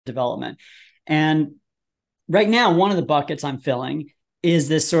development. And right now, one of the buckets I'm filling is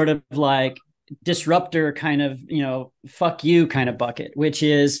this sort of like disruptor kind of, fuck you kind of bucket, which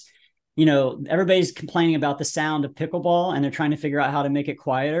is, everybody's complaining about the sound of pickleball and they're trying to figure out how to make it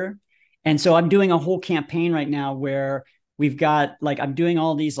quieter. And so I'm doing a whole campaign right now where we've got I'm doing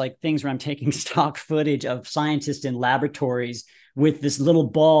all these things where I'm taking stock footage of scientists in laboratories with this little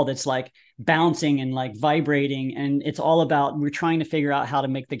ball that's bouncing and vibrating. And it's all about, we're trying to figure out how to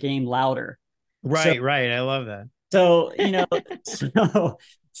make the game louder. So, Right. I love that. so,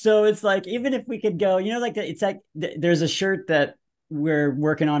 so it's even if we could go, there's a shirt that we're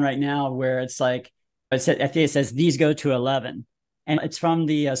working on right now where it's it says these go to 11, and it's from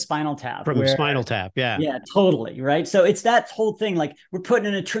the Spinal Tap, From where Spinal Tap. Yeah. yeah, totally. Right. So it's that whole thing. We're putting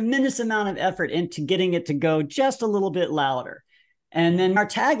in a tremendous amount of effort into getting it to go just a little bit louder. And then our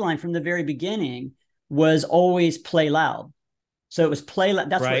tagline from the very beginning was always play loud. So it was play loud.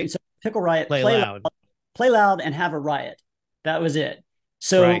 That's Right. what, so Pickle Riot, Play loud. play loud and have a riot. That was it.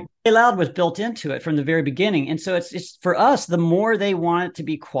 So Right. play loud was built into it from the very beginning. And so it's for us, the more they want it to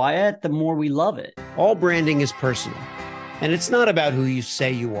be quiet, the more we love it. All branding is personal. And it's not about who you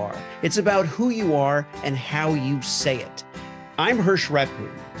say you are. It's about who you are and how you say it. I'm Hirsch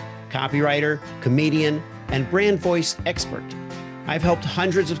Repgood, copywriter, comedian, and brand voice expert. I've helped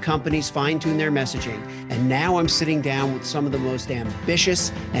hundreds of companies fine-tune their messaging, and now I'm sitting down with some of the most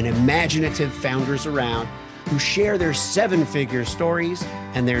ambitious and imaginative founders around who share their seven-figure stories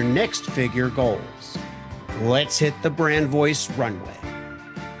and their next-figure goals. Let's hit the brand voice runway.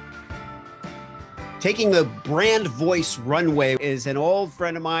 Taking the brand voice runway is an old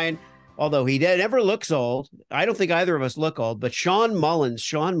friend of mine, although he never looks old. I don't think either of us look old, but Sean Mullens.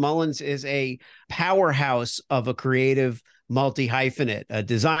 Sean Mullens is a powerhouse of a creative multi-hyphenate, a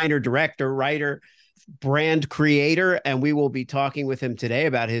designer, director, writer, brand creator, and we will be talking with him today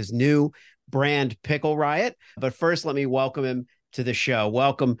about his new brand, Pickle Riot. But first, let me welcome him to the show.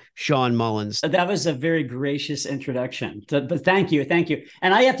 Welcome, Sean Mullens. That was a very gracious introduction, but thank you.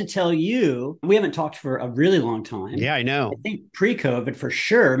 And I have to tell you, we haven't talked for a really long time. Yeah, I know. I think pre-COVID for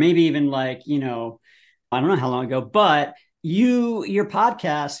sure, maybe even I don't know how long ago, but your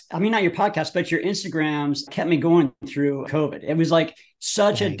podcast, I mean, not your podcast, but your Instagrams kept me going through COVID. It was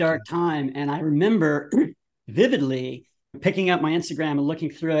such a dark time. And I remember vividly picking up my Instagram and looking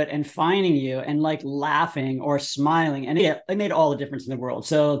through it and finding you and laughing or smiling. And it made all the difference in the world.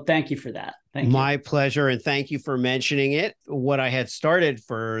 So thank you for that. Thank you. My pleasure. And thank you for mentioning it. What I had started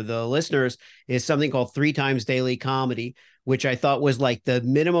for the listeners is something called 3 Times Daily Comedy, which I thought was the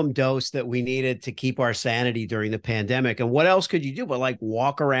minimum dose that we needed to keep our sanity during the pandemic. And what else could you do but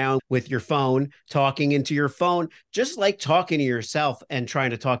walk around with your phone, talking into your phone, just talking to yourself and trying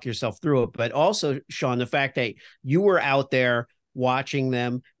to talk yourself through it. But also, Sean, the fact that you were out there watching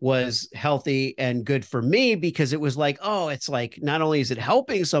them was healthy and good for me, because it was it's not only is it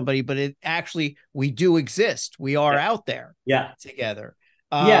helping somebody, but it actually, we do exist. We are out there together.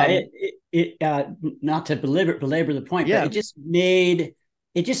 Not to belabor the point, but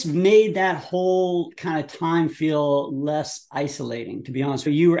it just made that whole kind of time feel less isolating, to be honest. So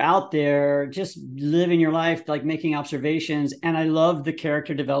you were out there just living your life, making observations. And I loved the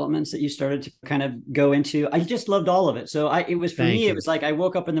character developments that you started to kind of go into. I just loved all of it. So it was I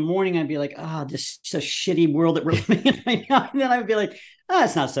woke up in the morning, I'd be this is a shitty world that we're living in right now. And then I'd be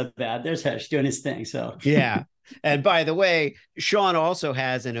it's not so bad. There's Hesh doing his thing. So yeah. And by the way, Sean also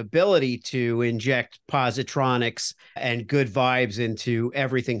has an ability to inject positronics and good vibes into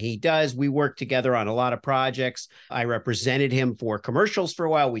everything he does. We worked together on a lot of projects. I represented him for commercials for a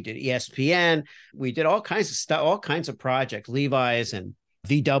while. We did ESPN. We did all kinds of stuff, all kinds of projects, Levi's and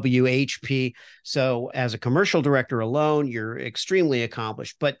VWHP. So as a commercial director alone, you're extremely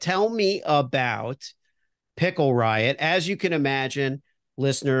accomplished. But tell me about Pickle Riot. As you can imagine,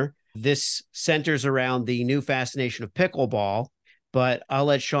 listener, this centers around the new fascination of pickleball, but I'll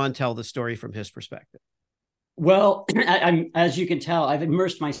let Sean tell the story from his perspective. Well, I'm as you can tell, I've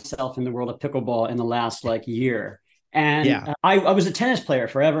immersed myself in the world of pickleball in the last year. And I was a tennis player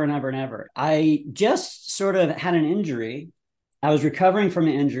forever and ever and ever. I just sort of had an injury. I was recovering from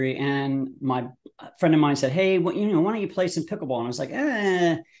an injury, and my friend of mine said, "Hey, why don't you play some pickleball?" And I was like,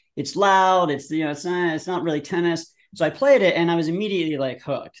 it's loud. It's not really tennis. So I played it, and I was immediately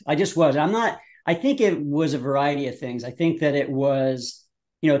hooked. I just was. I think it was a variety of things. I think that it was,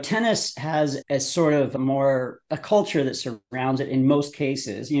 tennis has a sort of a culture that surrounds it in most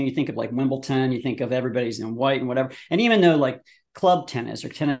cases. You think of Wimbledon, you think of everybody's in white and whatever. And even though club tennis or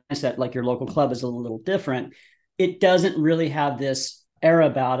tennis at your local club is a little different, it doesn't really have this air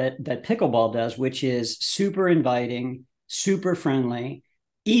about it that pickleball does, which is super inviting, super friendly.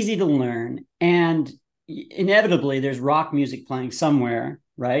 easy to learn, and inevitably there's rock music playing somewhere,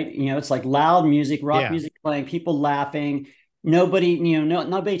 right? It's like loud music, rock music playing, people laughing, nobody,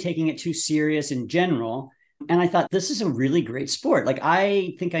 nobody taking it too serious in general. And I thought, this is a really great sport. Like,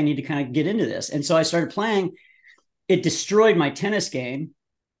 I think I need to kind of get into this. And so I started playing. It destroyed my tennis game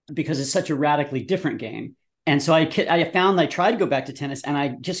because it's such a radically different game. And so I found I tried to go back to tennis and I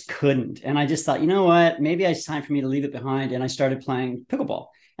just couldn't. And I just thought, you know what, maybe it's time for me to leave it behind. And I started playing pickleball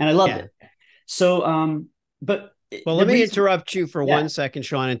and I loved it. So, but well, let me interrupt you for 1 second,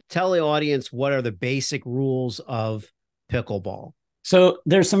 Sean, and tell the audience what are the basic rules of pickleball. So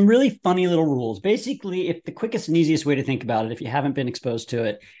there's some really funny little rules. Basically, if the quickest and easiest way to think about it, if you haven't been exposed to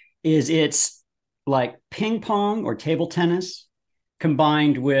it, is it's like ping pong or table tennis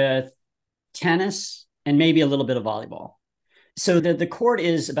combined with tennis and maybe a little bit of volleyball. So the court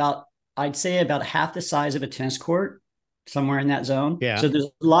is about, I'd say, about half the size of a tennis court, somewhere in that zone. Yeah. So there's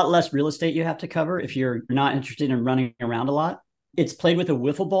a lot less real estate you have to cover if you're not interested in running around a lot. It's played with a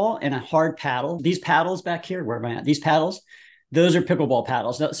wiffle ball and a hard paddle. These paddles back here, where am I at? These paddles, those are pickleball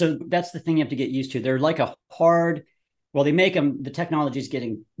paddles. So that's the thing you have to get used to. They're like a hard, well, they make them, the technology is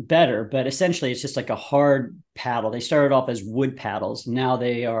getting better, but essentially it's just like a hard paddle. They started off as wood paddles. Now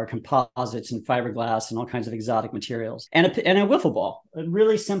they are composites and fiberglass and all kinds of exotic materials. And a wiffle ball, a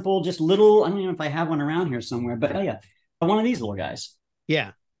really simple, just little, I don't know if I have one around here somewhere, but oh yeah, one of these little guys.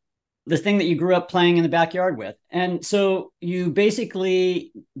 Yeah. The thing that you grew up playing in the backyard with. And so you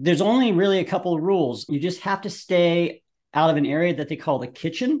basically, there's only really a couple of rules. You just have to stay out of an area that they call the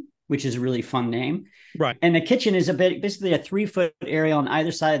kitchen, which is a really fun name. Right. And the kitchen is basically a 3-foot area on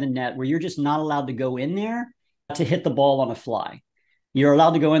either side of the net where you're just not allowed to go in there to hit the ball on a fly. You're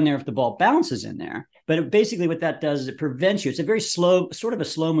allowed to go in there if the ball bounces in there. But basically what that does is it prevents you. It's a very slow, sort of a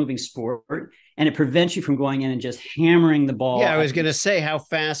slow moving sport, and it prevents you from going in and just hammering the ball. Yeah, I was going to say, how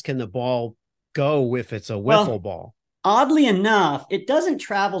fast can the ball go if it's a wiffle ball? Oddly enough, it doesn't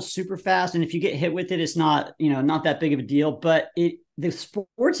travel super fast. And if you get hit with it, it's not, not that big of a deal, but the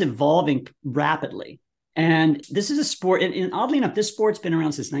sport's evolving rapidly. And this is a sport, and oddly enough, this sport's been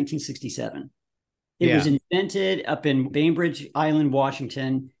around since 1967. It was invented up in Bainbridge Island,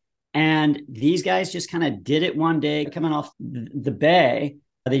 Washington. And these guys just kind of did it one day coming off the bay.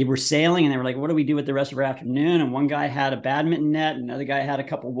 They were sailing and they were like, what do we do with the rest of our afternoon? And one guy had a badminton net, and another guy had a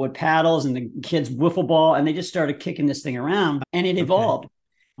couple of wood paddles, and the kids wiffle ball. And they just started kicking this thing around, and it evolved.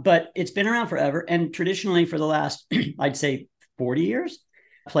 But it's been around forever. And traditionally for the last, I'd say 40 years,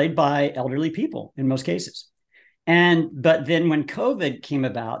 played by elderly people in most cases. But then when COVID came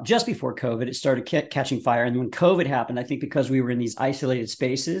about, just before COVID, it started catching fire. And when COVID happened, I think because we were in these isolated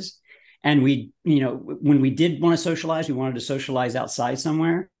spaces, and we, when we did want to socialize, we wanted to socialize outside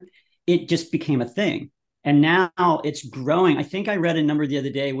somewhere, it just became a thing. And now it's growing. I think I read a number the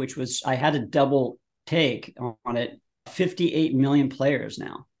other day, which was, I had a double take on it, 58 million players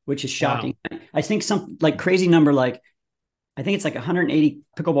now, which is shocking. Wow. I think some like crazy number, like I think it's like 180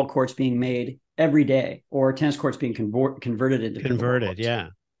 pickleball courts being made every day, or tennis courts being converted into converted. Yeah.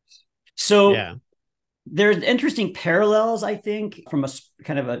 So there's interesting parallels, I think, from a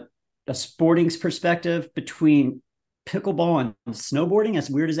kind of a sporting perspective between pickleball and snowboarding, as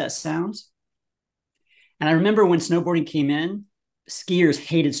weird as that sounds. And I remember when snowboarding came in, skiers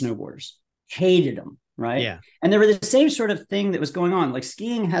hated snowboarders, hated them, right? Yeah. And there were the same sort of thing that was going on. Like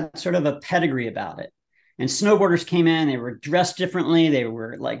skiing had sort of a pedigree about it. And snowboarders came in, they were dressed differently. They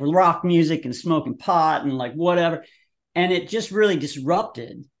were like rock music and smoking pot and like whatever. And it just really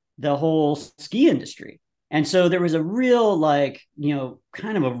disrupted the whole ski industry. And so there was a real,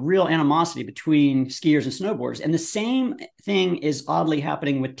 kind of a real animosity between skiers and snowboarders. And the same thing is oddly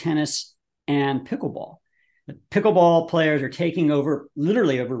happening with tennis and pickleball. The pickleball players are taking over,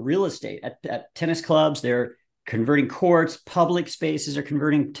 literally over real estate at tennis clubs. They're converting courts. Public spaces are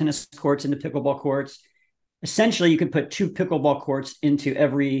converting tennis courts into pickleball courts. Essentially, you could put 2 pickleball courts into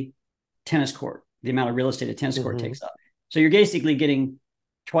every tennis court, the amount of real estate a tennis court takes up. So you're basically getting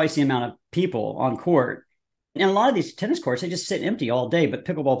twice the amount of people on court. And a lot of these tennis courts, they just sit empty all day, but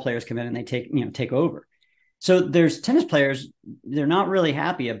pickleball players come in and they take over. So there's tennis players, they're not really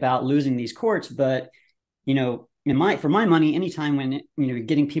happy about losing these courts, but, for my money, anytime when, you're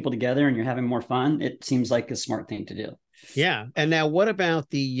getting people together and you're having more fun, it seems like a smart thing to do. Yeah. And now what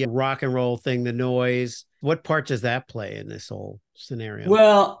about the rock and roll thing, the noise? What part does that play in this whole scenario?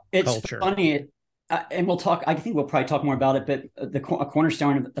 Well, it's funny. And we'll talk, I think we'll probably talk more about it, but a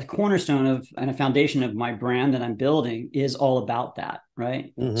cornerstone of and a foundation of my brand that I'm building is all about that.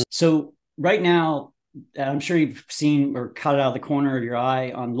 Right. Mm-hmm. So right now, I'm sure you've seen or caught it out of the corner of your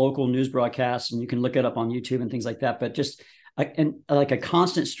eye on local news broadcasts, and you can look it up on YouTube and things like that. But just like a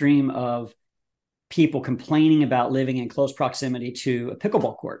constant stream of people complaining about living in close proximity to a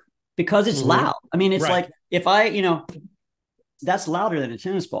pickleball court because it's loud. I mean, it's like if that's louder than a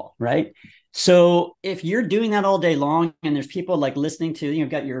tennis ball, right? So if you're doing that all day long and there's people like listening to, you've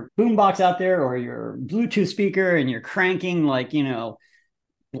got your boombox out there or your Bluetooth speaker and you're cranking like,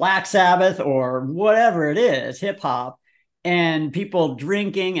 Black Sabbath or whatever it is, hip hop, and people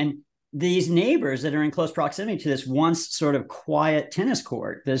drinking, and these neighbors that are in close proximity to this once sort of quiet tennis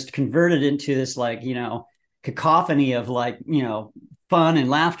court that's converted into this like, cacophony of like, fun and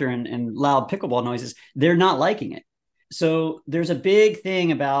laughter and loud pickleball noises, they're not liking it. So there's a big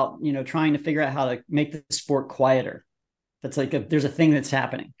thing about, trying to figure out how to make the sport quieter. That's like there's a thing that's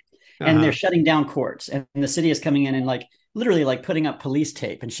happening. And they're shutting down courts, and the city is coming in and like literally like putting up police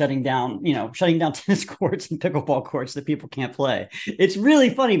tape and shutting down tennis courts and pickleball courts that people can't play. It's really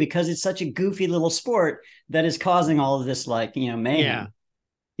funny because it's such a goofy little sport that is causing all of this like, mayhem.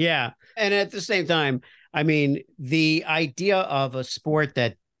 Yeah. And at the same time, I mean, the idea of a sport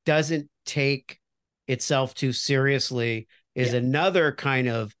that doesn't take itself too seriously is another kind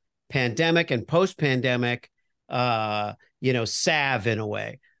of pandemic and post-pandemic, salve in a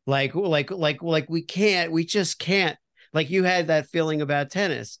way. Like we just can't. Like you had that feeling about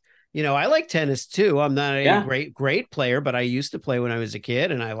tennis. I like tennis too. I'm not a great player, but I used to play when I was a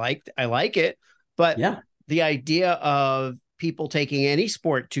kid, and I like it. But the idea of people taking any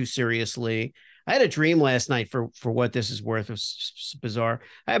sport too seriously. I had a dream last night for what this is worth. It was bizarre.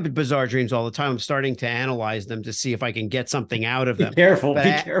 I have bizarre dreams all the time. I'm starting to analyze them to see if I can get something out of them. Be careful.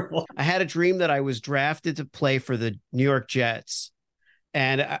 I had a dream that I was drafted to play for the New York Jets,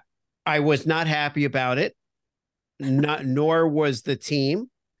 and I was not happy about it. Nor was the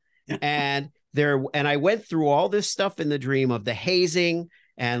team. And I went through all this stuff in the dream of the hazing,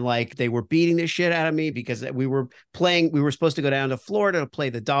 and like they were beating the shit out of me because we were supposed to go down to Florida to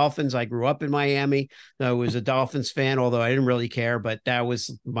play the Dolphins. I grew up in Miami. I was a Dolphins fan, although I didn't really care, but that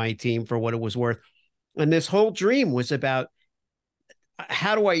was my team for what it was worth. And this whole dream was about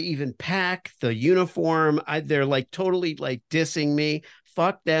how do I even pack the uniform? They're like totally like dissing me.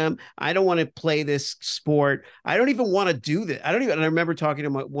 Fuck them. I don't want to play this sport. I don't even want to do this. I remember talking to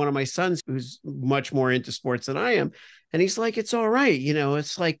one of my sons who's much more into sports than I am. And he's like, it's all right.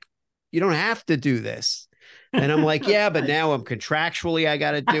 It's like, you don't have to do this. And I'm like, yeah, but now I'm contractually, I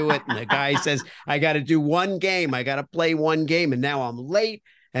got to do it. And the guy says, I got to do one game. I got to play one game. And now I'm late.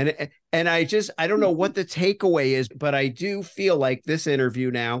 And I don't know what the takeaway is, but I do feel like this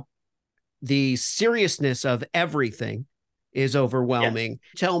interview now, the seriousness of everything is overwhelming. Yeah.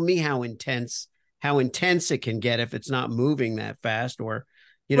 Tell me how intense it can get if it's not moving that fast, or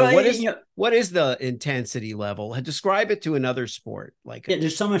what is the intensity level? Describe it to another sport.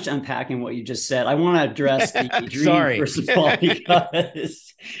 There's so much to unpack in what you just said. I want to address the dream first of all,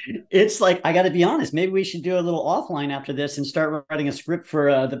 because it's like, I got to be honest, maybe we should do a little offline after this and start writing a script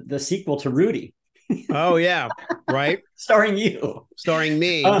for the sequel to Rudy. Oh yeah, right. Starring you. Starring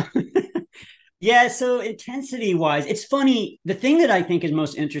me. Yeah, so intensity-wise, it's funny. The thing that I think is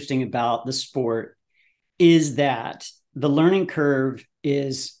most interesting about the sport is that the learning curve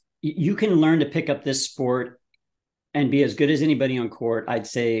is you can learn to pick up this sport and be as good as anybody on court, I'd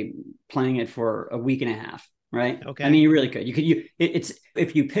say, playing it for a week and a half, right? Okay. I mean, you really could. It's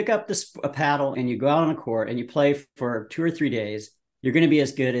if you pick up a paddle and you go out on a court and you play for 2 or 3 days, you're going to be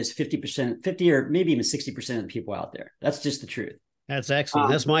as good as 50%, 50 or maybe even 60% of the people out there. That's just the truth. That's excellent.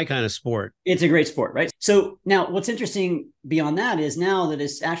 That's my kind of sport. It's a great sport, right? So now what's interesting beyond that is now that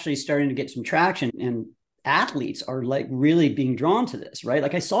it's actually starting to get some traction and athletes are like really being drawn to this, right?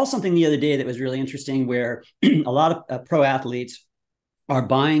 Like I saw something the other day that was really interesting where a lot of pro athletes are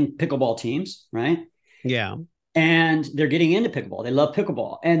buying pickleball teams, right? Yeah. And they're getting into pickleball. They love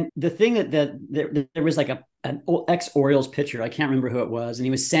pickleball. And the thing that there was like an ex-Orioles pitcher, I can't remember who it was. And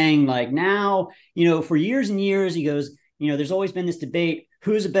he was saying like now, for years and years, he goes, there's always been this debate,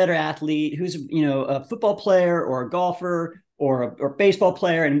 who's a better athlete, who's, a football player or a golfer or a baseball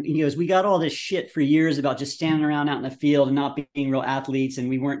player. And he goes, we got all this shit for years about just standing around out in the field and not being real athletes and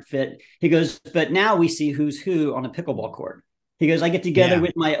we weren't fit. He goes, but now we see who's who on a pickleball court. He goes, I get together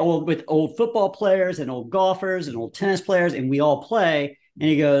with old football players and old golfers and old tennis players and we all play. And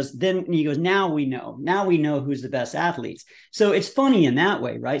he goes, now we know who's the best athletes. So it's funny in that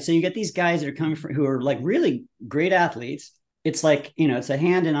way, right? So you get these guys that are coming from who are like really great athletes. It's like, it's a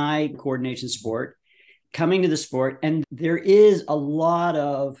hand and eye coordination sport coming to the sport. And there is a lot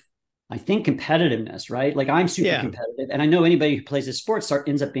of I think competitiveness, right? Like I'm super Yeah, competitive, and I know anybody who plays this sport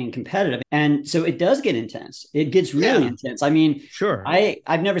ends up being competitive, and so it does get intense. It gets really yeah, intense. I mean, sure.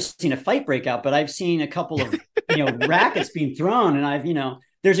 I've never seen a fight break out, but I've seen a couple of rackets being thrown, and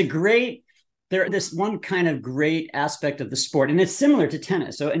there's a great this one kind of great aspect of the sport, and it's similar to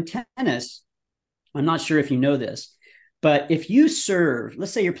tennis. So in tennis, I'm not sure if you know this, but if you serve,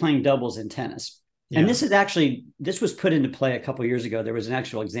 let's say you're playing doubles in tennis, and Yeah. this was put into play a couple of years ago. There was an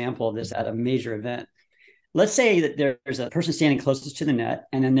actual example of this at a major event. Let's say that there's a person standing closest to the net,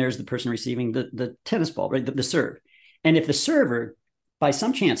 and then there's the person receiving the tennis ball, right? The serve. And if the server, by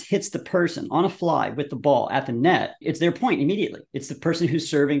some chance, hits the person on a fly with the ball at the net, it's their point immediately. It's the person who's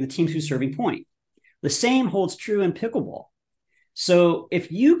serving, the team who's serving point. The same holds true in pickleball. So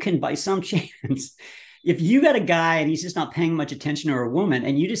if you can, by some chance, if you got a guy and he's just not paying much attention, or a woman,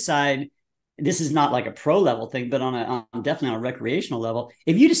 and you decide, this is not like a pro level thing, but definitely on a recreational level,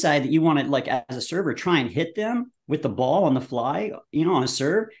 if you decide that you want to, like, as a server, try and hit them with the ball on the fly, on a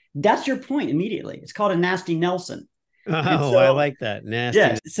serve, that's your point immediately. It's called a nasty Nelson. Oh, I like that. Nasty.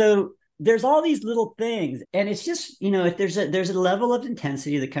 Yeah. So there's all these little things, and it's just, if there's a level of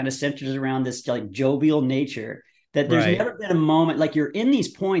intensity that kind of centers around this like jovial nature, that there's Right. never been a moment like you're in these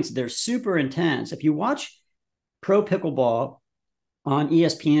points. They're super intense. If you watch pro pickleball on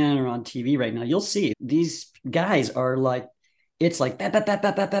ESPN or on TV right now, you'll see these guys are like, it's like back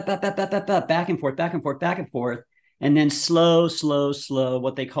and forth, back and forth, back and forth, and then slow,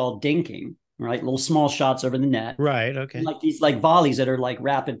 what they call dinking, right? Little small shots over the net, Right. Okay. like these like volleys that are like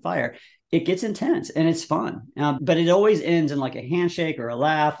rapid fire. It gets intense and it's fun, but it always ends in like a handshake or a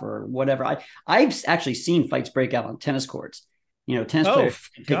laugh or whatever. I've actually seen fights break out on tennis courts. Tennis Oh, players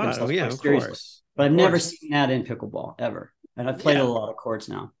take God. Oh, themselves yeah, quite of seriously, course. but Of I've never course. seen that in pickleball ever. And I've played a Yeah. lot of courts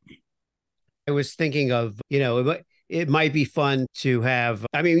now. I was thinking of, it might be fun to have.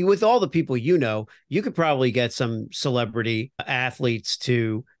 I mean, with all the people, you could probably get some celebrity athletes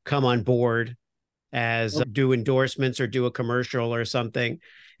to come on board as do endorsements or do a commercial or something.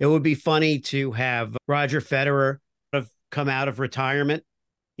 It would be funny to have Roger Federer have come out of retirement,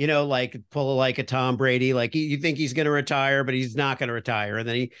 like pull like a Tom Brady, like you think he's going to retire, but he's not going to retire. And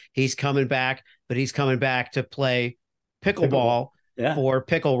then he's coming back, but he's coming back to play pickleball Yeah. for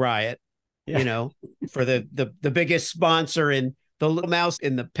Pickle Riot, Yeah. for the biggest sponsor in the little mouse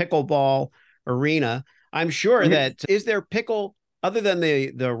in the pickleball arena. I'm sure that is there pickle other than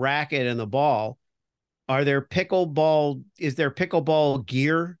the racket and the ball. Is there pickleball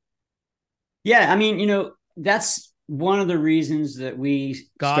gear? Yeah. I mean, that's one of the reasons that we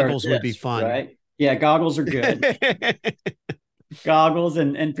started Goggles would be this, fun. right? Yeah. Goggles are good. Goggles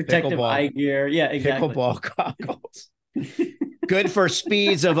and protective eye gear. Yeah, exactly. Pickleball goggles. Good for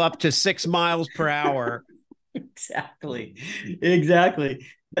speeds of up to 6 miles per hour. Exactly. But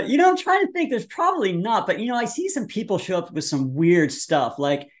I'm trying to think. There's probably not, but I see some people show up with some weird stuff.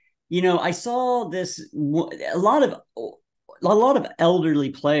 Like, I saw this a lot of elderly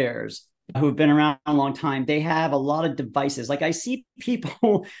players who have been around a long time. They have a lot of devices. Like I see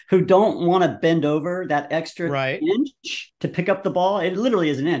people who don't want to bend over that extra Right. inch to pick up the ball. It literally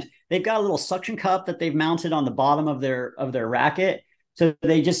is an inch. They've got a little suction cup that they've mounted on the bottom of their racket. So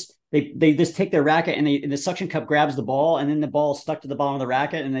they just take their racket and the suction cup grabs the ball, and then the ball is stuck to the bottom of the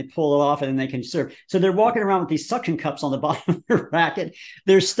racket, and they pull it off, and then they can serve. So they're walking around with these suction cups on the bottom of their racket.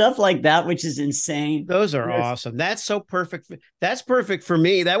 There's stuff like that, which is insane. Those are awesome. That's so perfect. That's perfect for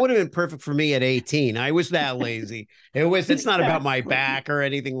me. That would have been perfect for me at 18. I was that lazy. It's not about my back or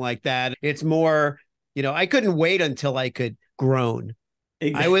anything like that. It's more, I couldn't wait until I could groan.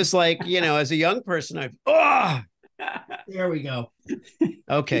 Exactly. I was like, as a young person, there we go.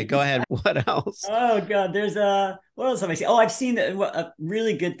 Okay, go ahead. What else? Oh God, there's what else have I seen? Oh, I've seen a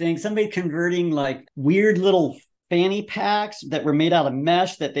really good thing. Somebody converting like weird little fanny packs that were made out of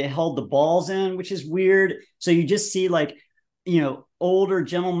mesh that they held the balls in, which is weird. So you just see like, older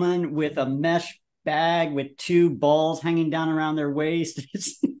gentlemen with a mesh bag with two balls hanging down around their waist.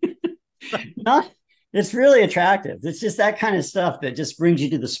 It's really attractive. It's just that kind of stuff that just brings you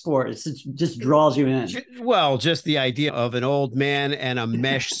to the sport. It just draws you in. Well, just the idea of an old man and a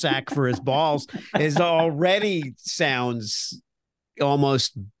mesh sack for his balls is already sounds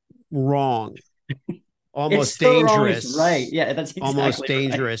almost wrong, almost dangerous. Wrong, right? Yeah, that's exactly almost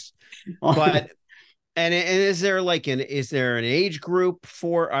dangerous. Right. But and is there an age group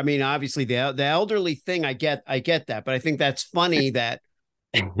for? I mean, obviously the elderly thing. I get that, but I think that's funny that.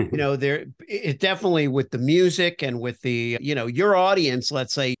 It definitely with the music and with the, your audience,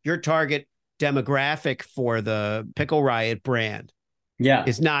 let's say your target demographic for the Pickle Riot brand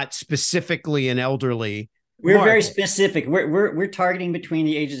is not specifically an elderly We're very market. specific. We're targeting between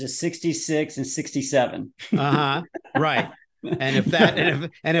the ages of 66 and 67. Uh-huh. Right. And if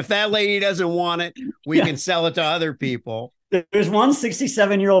that lady doesn't want it, we can sell it to other people. There's one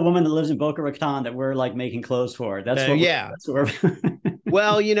 67-year-old woman that lives in Boca Raton that we're like making clothes for. Yeah. That's what we're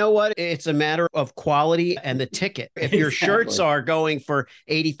Well, you know what? It's a matter of quality and the ticket. If your shirts exactly. are going for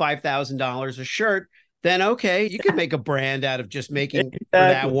 $85,000 a shirt, then okay, you could make a brand out of just making for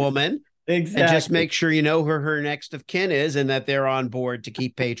that Exactly. woman and just Exactly. make sure you know who her next of kin is and that they're on board to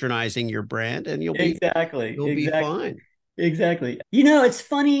keep patronizing your brand, and Exactly. you'll be Exactly. fine. Exactly. You know, it's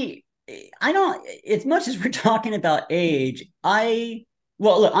funny. I don't, as much as we're talking about age,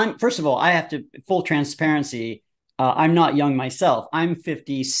 well, look, first of all, I have to, full transparency. I'm not young myself. I'm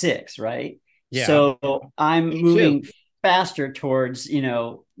 56, right? Yeah, So I'm me too. moving faster towards,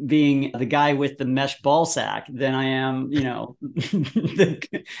 being the guy with the mesh ball sack than I am, the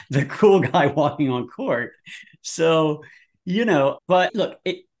cool guy walking on court. So, but look,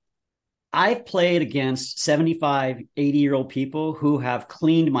 I've played against 75, 80-year-old people who have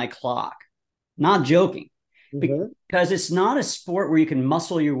cleaned my clock. Not joking. Mhm. Because it's not a sport where you can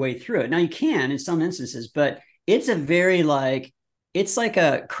muscle your way through it. Now you can in some instances, but it's a very it's like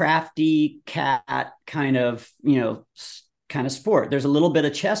a crafty cat kind of sport. There's a little bit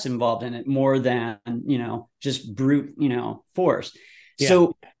of chess involved in it more than, just brute, force. Yeah.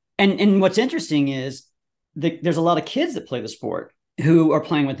 So, and what's interesting is there's a lot of kids that play the sport who are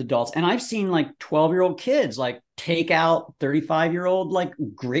playing with adults. And I've seen like 12-year-old kids like take out 35-year-old like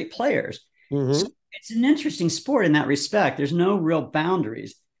great players. So Hmm. it's an interesting sport in that respect. There's no real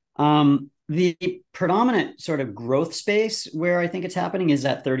boundaries. The predominant sort of growth space where I think it's happening is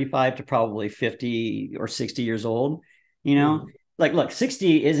at 35 to probably 50 or 60 years old. You know, Hmm. like look,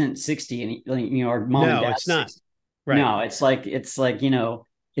 60 isn't 60, and our mom and No, dad it's not. 60. Right. No, it's like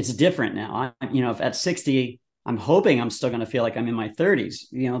it's different now. If at 60, I'm hoping I'm still going to feel like I'm in my 30s.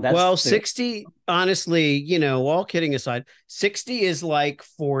 That's Well, 60, honestly, all kidding aside, 60 is like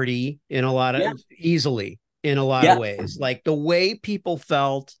 40 in a lot yeah, of easily in a lot of yeah, ways. Like the way people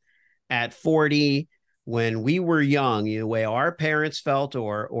felt at 40 when we were young, the way our parents felt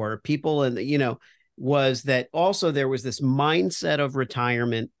or people and was that also there was this mindset of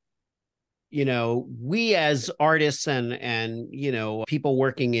retirement. We as artists and people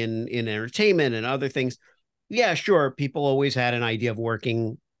working in entertainment and other things, yeah, sure, people always had an idea of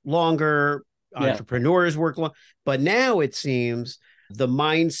working longer, yeah, entrepreneurs work long, but now it seems the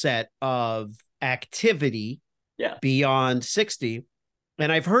mindset of activity yeah. beyond 60.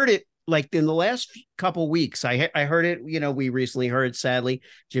 And I've heard it like in the last couple weeks. I heard it, we recently heard, sadly,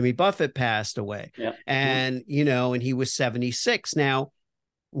 Jimmy Buffett passed away. Yeah. Yeah. And and he was 76. Now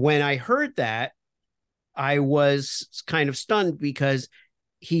when I heard that, I was kind of stunned because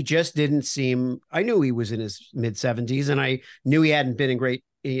he just didn't seem. I knew he was in his mid 70s, and I knew he hadn't been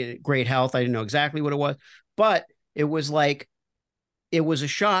in great health. I didn't know exactly what it was, but it was like it was a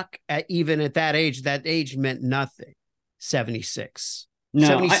shock even at that age. That age meant nothing. 76. No,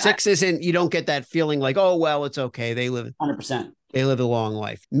 I 76 isn't, you don't get that feeling like, oh well, it's okay. 100%. They live a long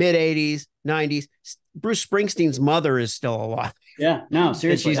life. Mid 80s, 90s. Bruce Springsteen's mother is still alive, Yeah, no, and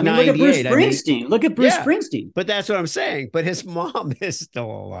seriously. she's I mean, look at Bruce 98. I mean, Springsteen. Look at Bruce yeah, Springsteen. but that's what I'm saying. But his mom is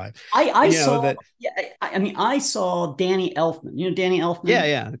still alive. I saw, That. yeah, I mean, I saw Danny Elfman. You know Danny Yeah, Elfman?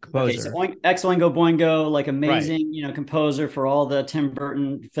 yeah, the Okay, so composer. X Oingo Boingo, like Right. amazing, composer for all the Tim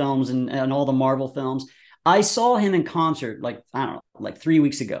Burton films and all the Marvel films. I saw him in concert, like, I don't know, like 3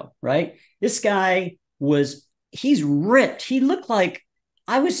 weeks ago, right? This guy he's ripped. He looked like,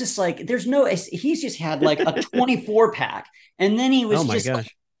 I was just like, he's just had like a 24 pack. And then he Oh was my just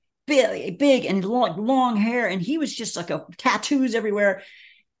like gosh. big and long hair. And he was just like tattoos everywhere.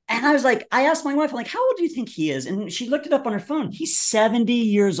 And I was like, I asked my wife, I'm like, how old do you think he is? And she looked it up on her phone. He's 70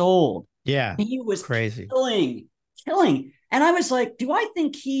 years old. Yeah. He was Crazy. killing. And I was like, do I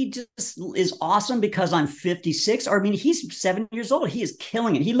think he just is awesome because I'm 56? Or I mean, he's 7 years old. He is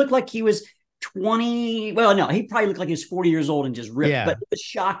killing it. He looked like he was 20. Well, no, he probably looked like he was 40 years old and just ripped, but Yeah. it was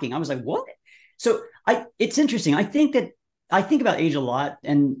shocking. I was like, what? So it's interesting. I think about age a lot,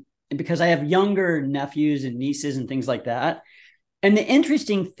 and because I have younger nephews and nieces and things like that. And the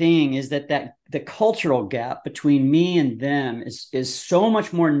interesting thing is that the cultural gap between me and them is so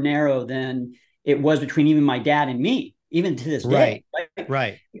much more narrow than it was between even my dad and me, even to this day. Right. Right?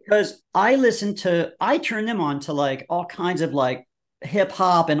 Right. Because I turn them on to like all kinds of like hip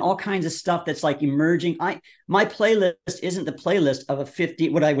hop and all kinds of stuff that's like emerging. My playlist isn't the playlist of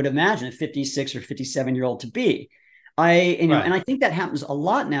what I would imagine a 56 or 57-year-old to be. And Right. I think that happens a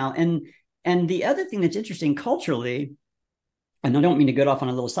lot now. And the other thing that's interesting culturally and I don't mean to get off on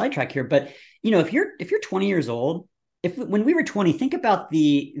a little sidetrack here, but if you're 20 years old, if when we were 20, think about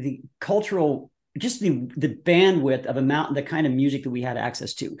the cultural, just the bandwidth of amount, the kind of music that we had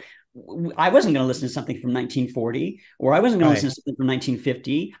access to. I wasn't going to listen to something from 1940, or I wasn't going to listen to something from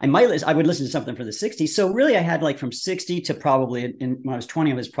 1950. I would listen to something from the 60s. So really, I had like from 60 to probably, when I was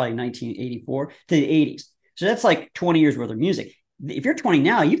 20, it was probably 1984 to the 80s. So that's like 20 years worth of music. If you're 20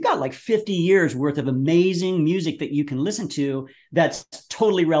 now, you've got like 50 years worth of amazing music that you can listen to that's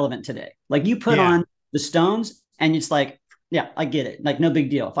totally relevant today. Like you put on the Stones and it's like, yeah, I get it. Like no big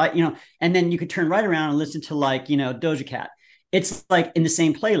deal. If and then you could turn right around and listen to like, Doja Cat. It's like in the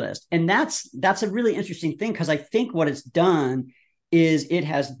same playlist. And that's a really interesting thing, because I think what it's done is it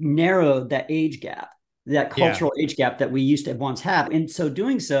has narrowed that age gap, that cultural age gap that we used to once have. And so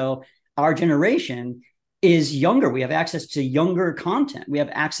doing so, our generation is younger. We have access to younger content. We have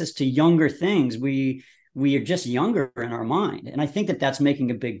access to younger things. We are just younger in our mind. And I think that that's making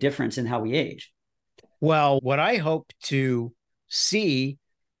a big difference in how we age. Well, what I hope to see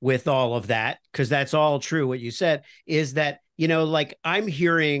with all of that, because that's all true, what you said, is that, like I'm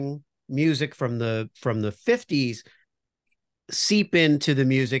hearing music from the 50s seep into the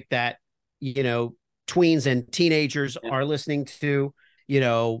music that, tweens and teenagers are listening to,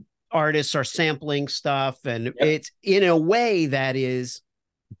 artists are sampling stuff, and it's in a way that is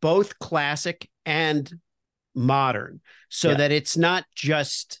both classic and modern, so that it's not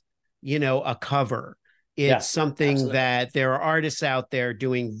just, a cover. It's something that there are artists out there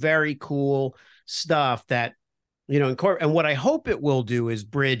doing very cool stuff that, and what I hope it will do is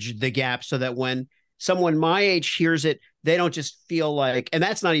bridge the gap, so that when someone my age hears it, they don't just feel like, and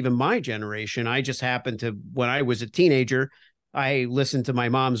that's not even my generation. I just happened to, when I was a teenager, I listened to my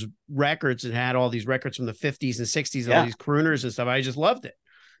mom's records and had all these records from the 50s and 60s, all these crooners and stuff. I just loved it.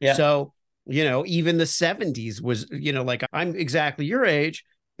 Yeah. So, even the 70s was, like I'm exactly your age,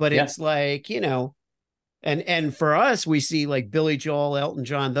 but it's like, and for us, we see like Billy Joel, Elton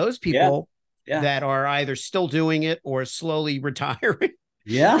John, those people that are either still doing it or slowly retiring.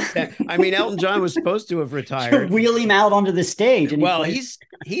 Yeah. I mean, Elton John was supposed to have retired. Wheel him out onto the stage. And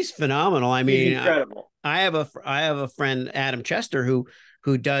he's phenomenal. I mean, he's incredible. I have a friend, Adam Chester, who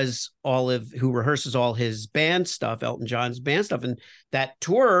rehearses all his band stuff, Elton John's band stuff. And that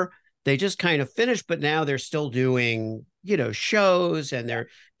tour, they just kind of finished, but now they're still doing, shows, and they're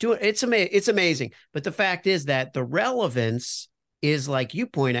doing, it's amazing. But the fact is that the relevance is, like you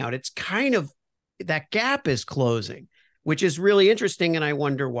point out, it's kind of, that gap is closing, which is really interesting. And I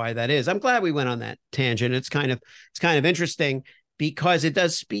wonder why that is. I'm glad we went on that tangent. It's kind of interesting, because it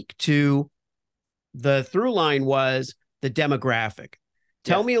does speak to the through line was the demographic.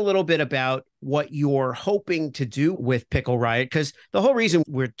 Tell me a little bit about what you're hoping to do with Pickle Riot, because the whole reason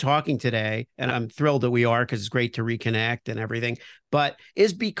we're talking today, and I'm thrilled that we are, because it's great to reconnect and everything, but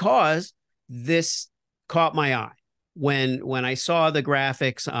is because this caught my eye. When I saw the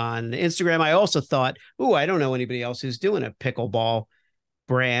graphics on Instagram, I also thought, I don't know anybody else who's doing a pickleball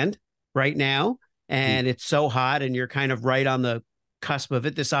brand right now. And it's so hot, and you're kind of right on the cusp of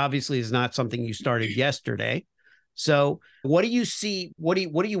it. This obviously is not something you started yesterday. So what do you see? What do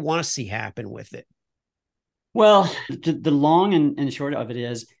you want to see happen with it? Well, the long and short of it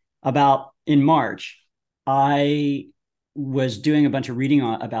is, about in March, I was doing a bunch of reading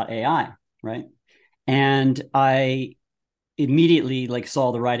about AI, right? And I immediately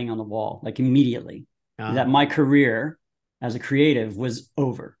saw the writing on the wall, immediately, that my career as a creative was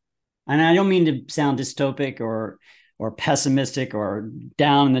over. And I don't mean to sound dystopic or pessimistic or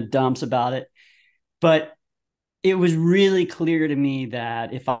down in the dumps about it, but it was really clear to me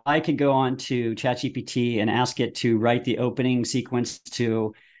that if I could go on to ChatGPT and ask it to write the opening sequence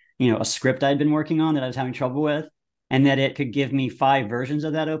to, a script I'd been working on that I was having trouble with, and that it could give me 5 versions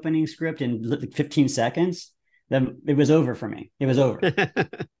of that opening script in 15 seconds, then it was over for me. It was over.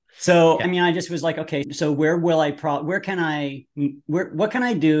 So, I mean, I just was like, okay, so what can I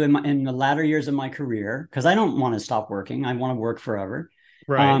do in the latter years of my career? Because I don't want to stop working. I want to work forever.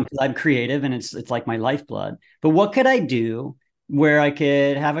 Right. Because I'm creative, and it's like my lifeblood. But what could I do where I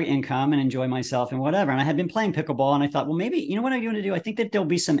could have an income and enjoy myself and whatever? And I had been playing pickleball, and I thought, well, maybe, what I'm going to do? I think that there'll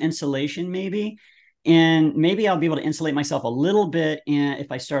be some insulation maybe. And maybe I'll be able to insulate myself a little bit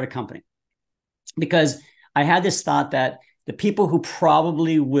if I start a company. Because I had this thought that the people who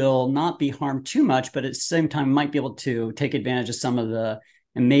probably will not be harmed too much, but at the same time might be able to take advantage of some of the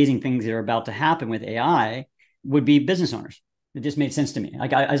amazing things that are about to happen with AI would be business owners. It just made sense to me. I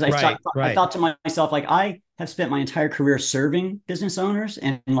thought to myself, I have spent my entire career serving business owners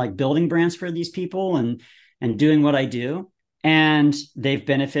and building brands for these people and doing what I do. And they've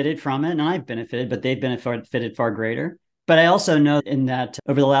benefited from it, and I've benefited, but they've benefited far greater. But I also know in that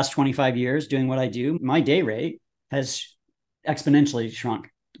over the last 25 years doing what I do, my day rate has exponentially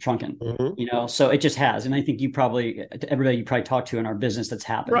shrunken, so it just has. And I think everybody you probably talk to in our business, that's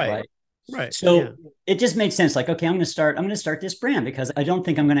happened, right? Right. So it just made sense. Like, okay, I'm going to start this brand because I don't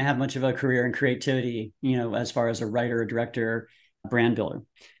think I'm going to have much of a career in creativity, as far as a writer, a director, brand builder.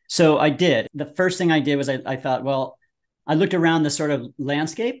 So I did. The first thing I did was I thought, well, I looked around the sort of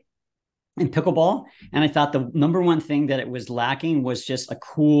landscape in pickleball, and I thought the number one thing that it was lacking was just a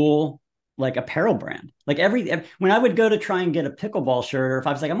cool, like, apparel brand. Like when I would go to try and get a pickleball shirt, or if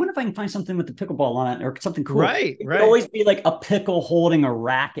I was like, I wonder if I can find something with the pickleball on it or something cool. Right. It would always be like a pickle holding a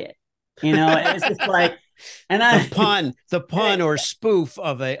racket. It's just like, and the pun or spoof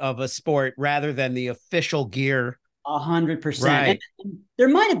of a sport rather than the official gear. 100%. Right. And there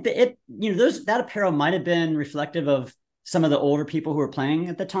might have been that apparel might have been reflective of some of the older people who were playing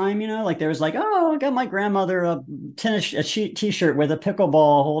at the time. Like there was like, oh, I got my grandmother a t-shirt with a pickle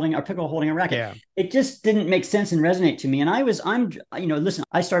holding a racket. Yeah. It just didn't make sense and resonate to me. And listen,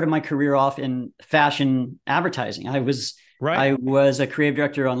 I started my career off in fashion advertising. I was a creative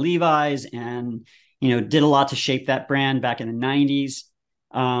director on Levi's, and did a lot to shape that brand back in the 90s.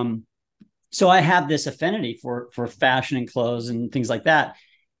 So I have this affinity for fashion and clothes and things like that.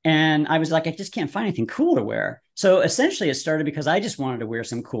 And I was like, I just can't find anything cool to wear. So essentially it started because I just wanted to wear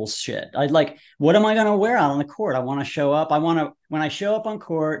some cool shit. I'd like, what am I going to wear out on the court? I want to show up. When I show up on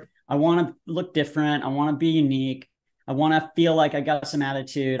court, I want to look different. I want to be unique. I want to feel like I got some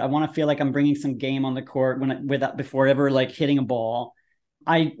attitude. I want to feel like I'm bringing some game on the court before ever like hitting a ball.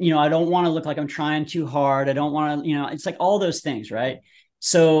 I don't want to look like I'm trying too hard. I don't want to, it's like all those things. Right.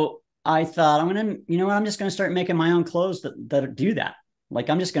 So I thought I'm just going to start making my own clothes that do that. Like,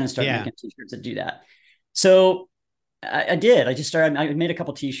 I'm just going to start making t-shirts that do that. So I did. I made a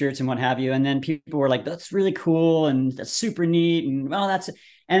couple t-shirts and what have you. And then people were like, that's really cool. And that's super neat. And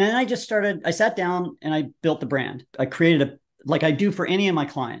and then I sat down and I built the brand. I created like I do for any of my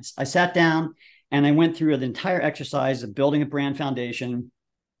clients. I sat down and I went through the entire exercise of building a brand foundation,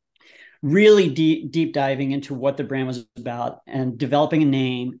 really deep diving into what the brand was about and developing a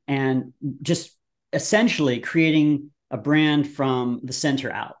name and just essentially creating a brand from the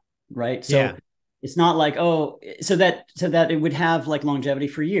center out. Right. So it's not like, so that it would have like longevity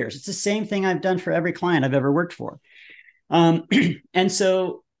for years. It's the same thing I've done for every client I've ever worked for. And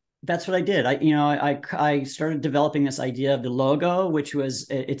so that's what I did. I started developing this idea of the logo, which was,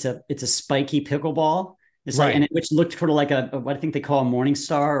 it's a spiky pickleball. It's like, which looked sort of like what I think they call a morning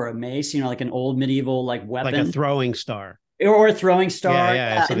star or a mace, like an old medieval like weapon, like a throwing star. Or a throwing star.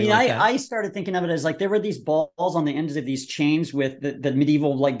 I started thinking of it as like there were these balls on the ends of these chains with the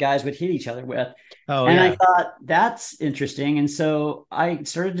medieval like guys would hit each other with. I thought that's interesting. And so I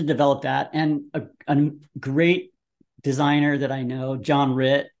started to develop that. And a great designer that I know, John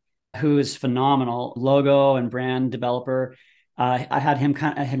Ritt, who is phenomenal logo and brand developer. I had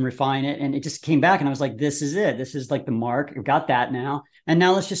him refine it, and it just came back, and I was like, this is it. This is like the mark. I've got that now. And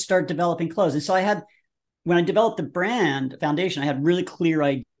now let's just start developing clothes. And so when I developed the brand foundation, I had a really clear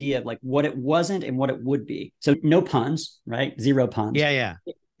idea of like what it wasn't and what it would be. So no puns, right? Zero puns. Yeah.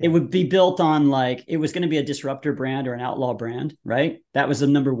 It would be built on like, it was going to be a disruptor brand or an outlaw brand, right? That was the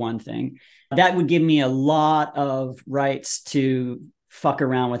number one thing. That would give me a lot of rights to fuck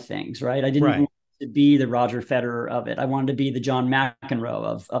around with things, right? I didn't want to be the Roger Federer of it. I wanted to be the John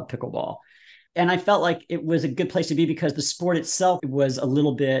McEnroe of pickleball. And I felt like it was a good place to be because the sport itself was a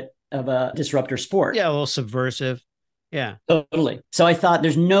little bit of a disruptor sport. Yeah, a little subversive. Yeah, totally. So I thought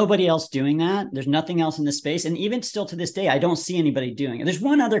there's nobody else doing that. There's nothing else in this space. And even still to this day, I don't see anybody doing it. There's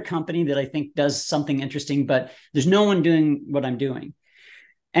one other company that I think does something interesting, but there's no one doing what I'm doing.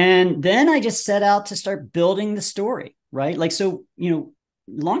 And then I just set out to start building the story, right? Like, so,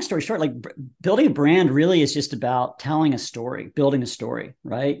 long story short, like building a brand really is just about telling a story, building a story,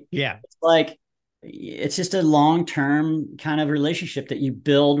 right? Yeah. It's just a long-term kind of relationship that you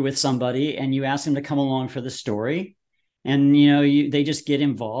build with somebody, and you ask them to come along for the story, and they just get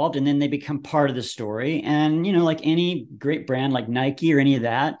involved, and then they become part of the story. And like any great brand like Nike or any of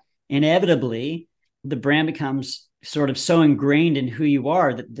that, inevitably the brand becomes sort of so ingrained in who you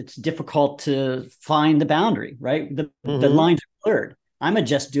are that it's difficult to find the boundary, right? The lines are blurred. I'm a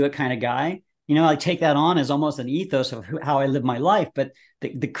just do it kind of guy. I take that on as almost an ethos of how I live my life. But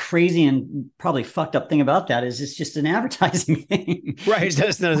the crazy and probably fucked up thing about that is it's just an advertising thing. Right.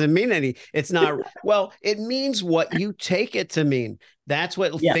 That doesn't mean any. It's not. Well, it means what you take it to mean. That's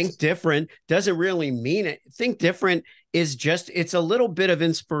what think different doesn't really mean it. Think different is just, it's a little bit of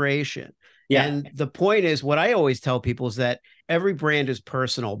inspiration. Yeah. And the point is, what I always tell people is that every brand is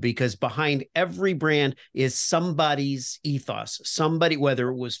personal, because behind every brand is somebody's ethos. Somebody, whether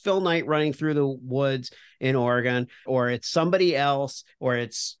it was Phil Knight running through the woods in Oregon, or it's somebody else, or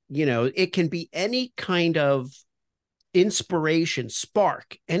it's, it can be any kind of inspiration,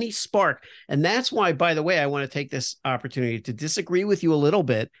 spark, any spark. And that's why, by the way, I want to take this opportunity to disagree with you a little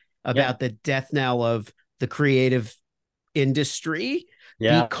bit about the death knell of the creative industry,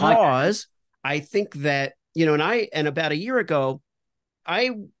 because I think that, and about a year ago,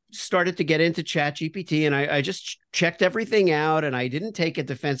 I started to get into ChatGPT, and I just checked everything out, and I didn't take a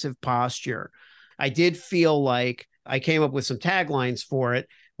defensive posture. I did feel like I came up with some taglines for it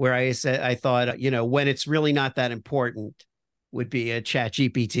where I said, I thought, when it's really not that important would be a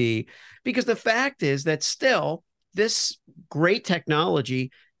ChatGPT, because the fact is that still this great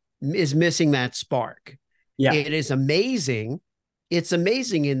technology is missing that spark. Yeah. It is amazing. It's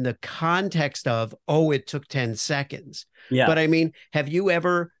amazing in the context of, it took 10 seconds. Yeah. But I mean, have you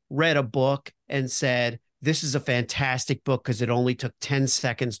ever read a book and said, this is a fantastic book because it only took 10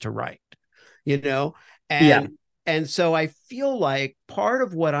 seconds to write, And so I feel like part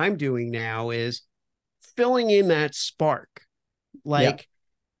of what I'm doing now is filling in that spark. Like,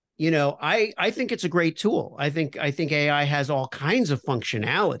 I think it's a great tool. I think AI has all kinds of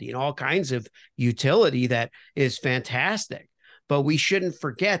functionality and all kinds of utility that is fantastic. But we shouldn't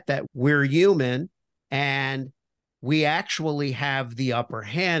forget that we're human, and we actually have the upper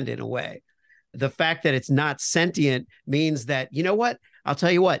hand in a way. The fact that it's not sentient means that, I'll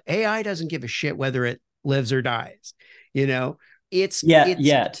tell you what, AI doesn't give a shit whether it lives or dies. It's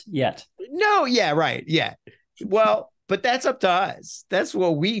yet. No, yeah, right. Yeah. Well, but that's up to us. That's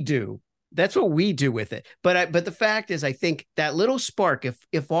what we do. That's what we do with it. But the fact is, I think that little spark,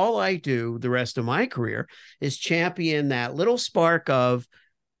 if all I do the rest of my career is champion that little spark of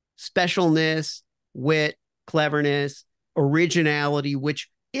specialness, wit, cleverness, originality, which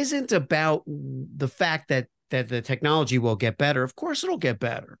isn't about the fact that the technology will get better. Of course it'll get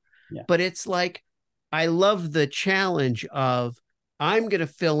better. Yeah. But it's like, I love the challenge of, I'm going to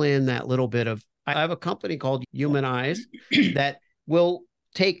fill in that little bit of, I have a company called Human Eyes that will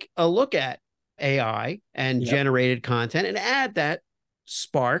take a look at AI and generated content and add that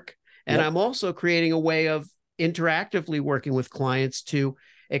spark. And I'm also creating a way of interactively working with clients to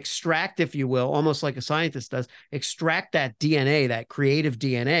extract, if you will, almost like a scientist does, extract that DNA, that creative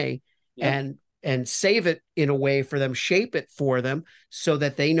DNA, and save it in a way for them, shape it for them so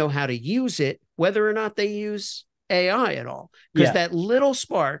that they know how to use it, whether or not they use AI at all. Because that little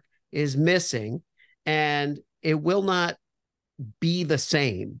spark is missing, and it will not be the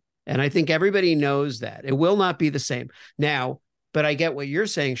same. And I think everybody knows that it will not be the same now. But I get what you're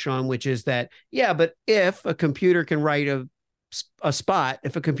saying, Sean, which is that, but if a computer can write a spot,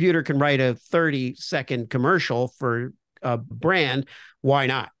 if a computer can write a 30-second commercial for a brand, why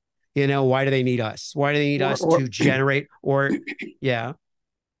not? Why do they need us? Why do they need us to generate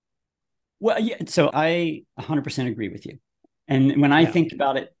Well, so I 100% agree with you. And when I think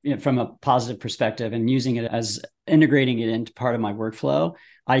about it from a positive perspective and using it as integrating it into part of my workflow,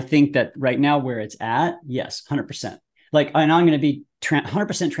 I think that right now where it's at, yes, 100%. And I'm going to be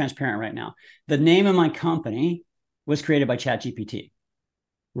 100% transparent right now. The name of my company was created by ChatGPT.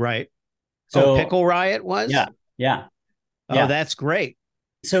 Right. So Pickle Riot was? Yeah. Oh, that's great.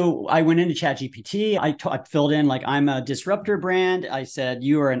 So I went into ChatGPT. I filled in I'm a disruptor brand. I said,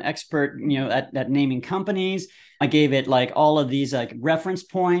 you are an expert, at naming companies. I gave it all of these reference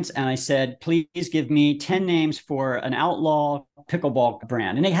points. And I said, please give me 10 names for an outlaw pickleball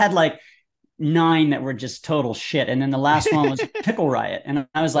brand. And they had 9 that were just total shit. And then the last one was Pickle Riot. And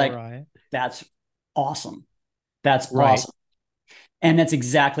I was like, that's awesome. That's awesome. And that's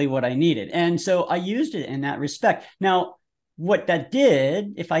exactly what I needed. And so I used it in that respect. Now, what that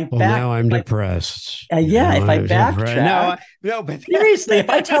did, if I now I'm depressed. If I backtrack, but seriously, if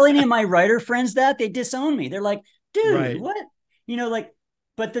I tell any of my writer friends that, they disown me. They're like, dude, what?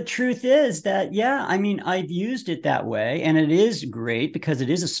 But the truth is that, I've used it that way, and it is great because it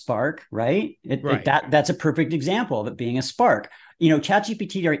is a spark, right? That's a perfect example of it being a spark.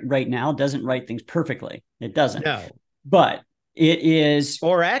 ChatGPT right now doesn't write things perfectly. It doesn't. No. But it is,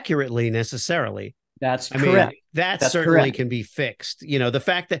 or accurately necessarily. That's correct. That certainly can be fixed. The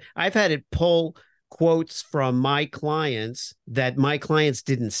fact that I've had it pull quotes from my clients that my clients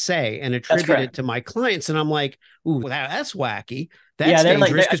didn't say and attribute it to my clients. And I'm like, ooh, that's wacky. That's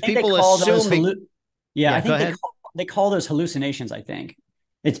dangerous because people assume. I think they call those hallucinations, I think.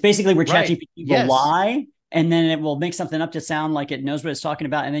 It's basically where ChatGPT will lie, and then it will make something up to sound like it knows what it's talking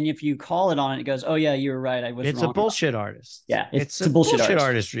about. And then if you call it on it, it goes, oh, yeah, you were right. I was wrong. It's a bullshit artist. Yeah, it's a bullshit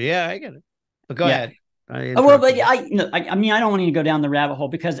artistry. Yeah, I get it. But go Yeah. ahead. Oh, well, but I mean, I don't want you to go down the rabbit hole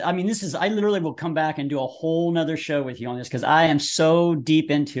because I mean, I literally will come back and do a whole nother show with you on this because I am so deep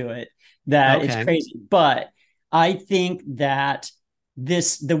into it that it's Okay. crazy. But I think that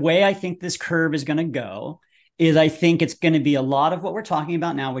the way I think this curve is going to go is I think it's going to be a lot of what we're talking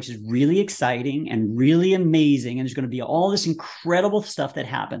about now, which is really exciting and really amazing. And there's going to be all this incredible stuff that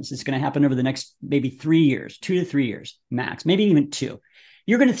happens. It's going to happen over the next maybe 3 years, 2 to 3 years max, maybe even 2.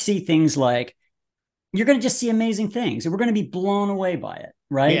 You're going to see things like, you're going to just see amazing things and we're going to be blown away by it.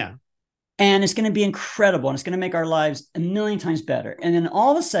 Right. Yeah. And it's going to be incredible. And it's going to make our lives a million times better. And then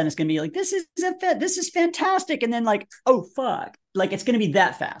all of a sudden it's going to be like, this is fantastic. And then like, oh, fuck. Like it's going to be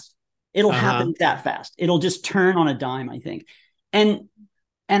that fast. It'll happen that fast. It'll just turn on a dime, I think. And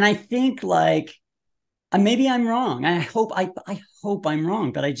I think like, maybe I'm wrong. I hope I'm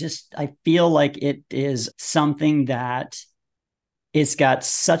wrong, but I feel like it is something that it's got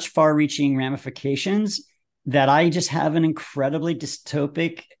such far-reaching ramifications that I just have an incredibly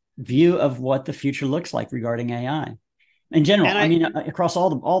dystopic view of what the future looks like regarding AI in general. I mean, across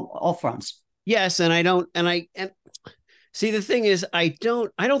all fronts. Yes, and see, the thing is, I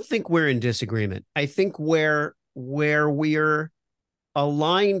don't think we're in disagreement. I think where we're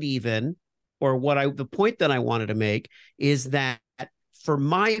aligned, even, or the point that I wanted to make is that for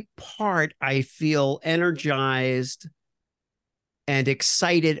my part, I feel energized and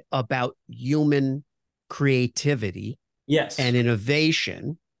excited about human creativity, yes, and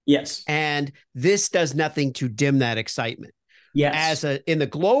innovation. Yes. And this does nothing to dim that excitement. Yes. In the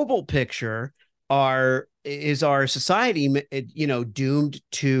global picture, our society, doomed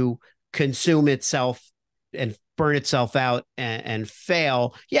to consume itself and burn itself out and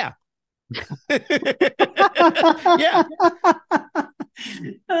fail? Yeah. Yeah.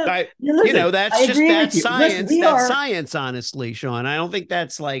 That's science. That's science, honestly, Sean. I don't think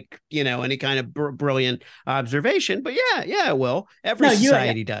that's like, any kind of brilliant observation, but yeah, well, every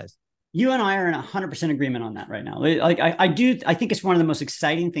society does. You and I are in 100% agreement on that right now. Like I think it's one of the most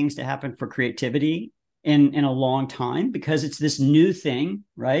exciting things to happen for creativity in a long time because it's this new thing,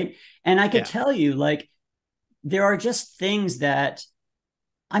 right? And I could tell you, like, there are just things that,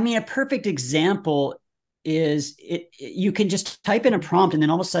 I mean, a perfect example is you can just type in a prompt and then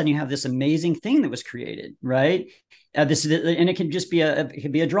all of a sudden you have this amazing thing that was created, right? And it can just be it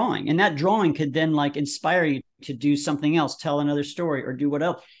could be a drawing, and that drawing could then like inspire you to do something else, tell another story, or do what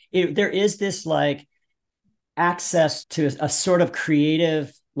else. There is this like access to a sort of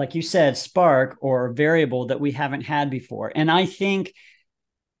creative, like you said, spark or variable that we haven't had before. And I think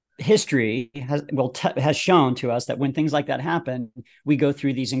history has shown to us that when things like that happen, we go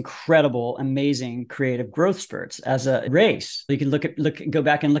through these incredible, amazing creative growth spurts as a race. You can go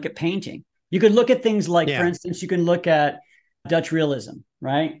back and look at painting. You could look at things like, for instance, you can look at Dutch realism,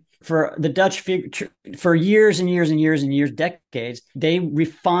 right? For the Dutch, for years and years and years and years, decades, they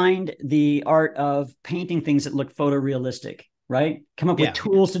refined the art of painting things that look photorealistic, right? Come up with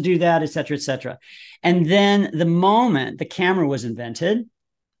tools to do that, et cetera, et cetera. And then the moment the camera was invented,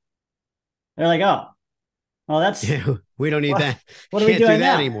 they're like, oh, well, we don't need that. What are we doing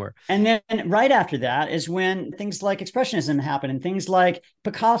now anymore? And then right after that is when things like Expressionism happen and things like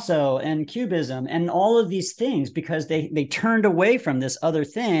Picasso and Cubism and all of these things, because they turned away from this other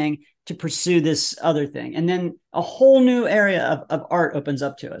thing to pursue this other thing. And then a whole new area of art opens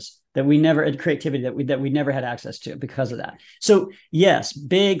up to us that we never had, creativity that we never had access to because of that. So yes,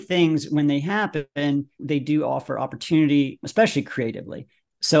 big things, when they happen, they do offer opportunity, especially creatively.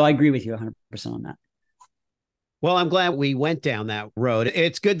 So I agree with you 100% on that. Well, I'm glad we went down that road.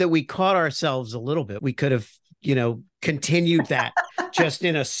 It's good that we caught ourselves a little bit. We could have, continued that just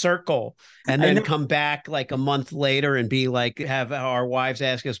in a circle and then come back like a month later and be like, have our wives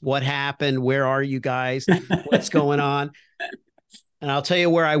ask us, what happened? Where are you guys? What's going on? And I'll tell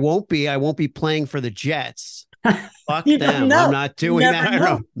you where I won't be. I won't be playing for the Jets. Fuck them. I'm not doing that.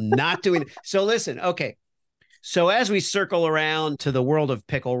 I'm not doing it. So listen, okay. So as we circle around to the world of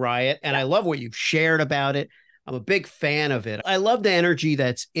Pickle Riot, and I love what you've shared about it. I'm a big fan of it. I love the energy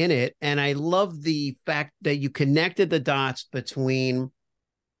that's in it. And I love the fact that you connected the dots between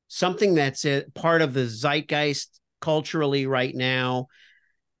something that's a part of the zeitgeist culturally right now.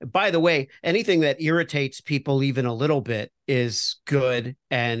 By the way, anything that irritates people even a little bit is good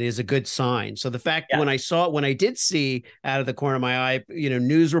and is a good sign. So the fact when I did see out of the corner of my eye,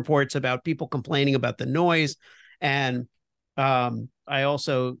 news reports about people complaining about the noise, and I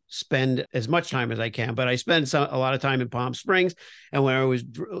also spend as much time as I can, but I spend a lot of time in Palm Springs. And when I was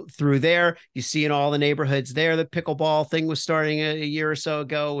through there, you see in all the neighborhoods there, the pickleball thing was starting a year or so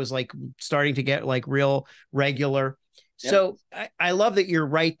ago, was like starting to get like real regular. Yep. So I love that you're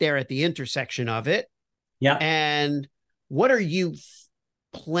right there at the intersection of it. Yeah. And what are you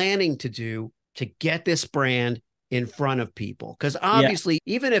planning to do to get this brand in front of people? Because Yeah. obviously,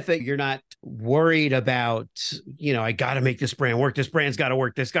 even if you're not worried about, I got to make this brand work, this brand's got to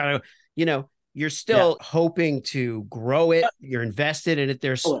work, this got to, you're Yeah. still hoping to grow it. You're invested in it.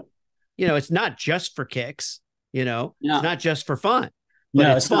 There's, Oh, it's not just for kicks, it's no, not just for fun, but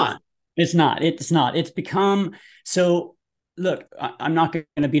no, it's it's fun. not. It's not. It's not. It's become so. Look, I'm not going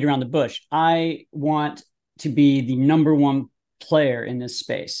to beat around the bush. I want to be the number one player in this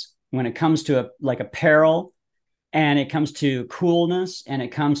space when it comes to like apparel, and it comes to coolness, and it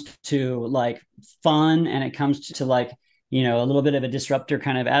comes to like fun, and it comes to like a little bit of a disruptor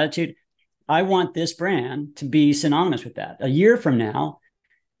kind of attitude. I want this brand to be synonymous with that. A year from now,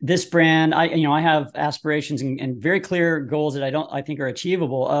 this brand, I have aspirations and very clear goals that I think are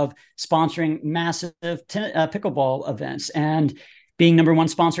achievable of sponsoring massive pickleball events and being number one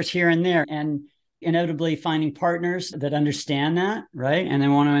sponsors here and there, and inevitably finding partners that understand that, right, and they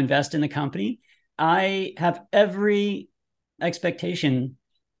want to invest in the company. I have every expectation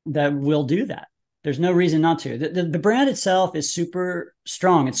that we'll do that. There's no reason not to. The brand itself is super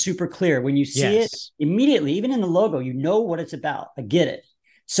strong. It's super clear. When you see it Yes. immediately, even in the logo, you know what it's about. I get it.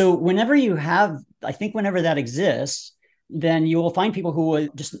 So I think whenever that exists, then you will find people who will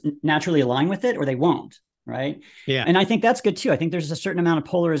just naturally align with it, or they won't, right? Yeah. And I think that's good too. I think there's a certain amount of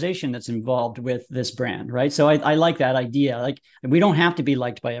polarization that's involved with this brand, right? So I like that idea. Like, we don't have to be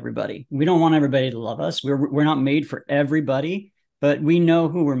liked by everybody. We don't want everybody to love us. We're not made for everybody, but we know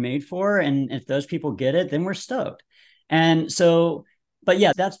who we're made for. And if those people get it, then we're stoked. And so, but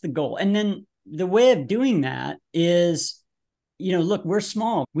yeah, that's the goal. And then the way of doing that is, look, we're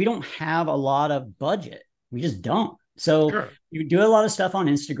small. We don't have a lot of budget. We just don't. So Sure. you do a lot of stuff on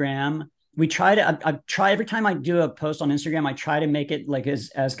Instagram. We try to, I try every time I do a post on Instagram, I try to make it like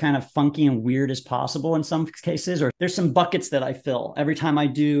as kind of funky and weird as possible in some cases, or there's some buckets that I fill every time I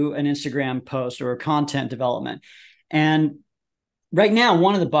do an Instagram post or content development. And right now,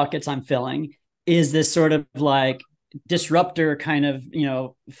 one of the buckets I'm filling is this sort of like disruptor kind of,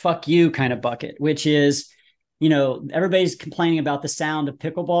 fuck you kind of bucket, which is, everybody's complaining about the sound of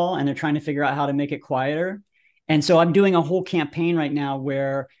pickleball and they're trying to figure out how to make it quieter. And so I'm doing a whole campaign right now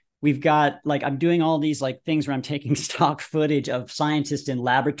where I'm doing all these like things where I'm taking stock footage of scientists in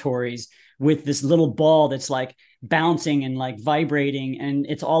laboratories with this little ball that's like bouncing and like vibrating. And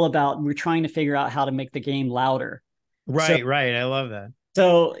it's all about, we're trying to figure out how to make the game louder. So, Right. Right. I love that.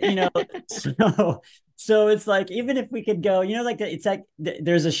 so, so, so it's like, even if we could go, like it's like,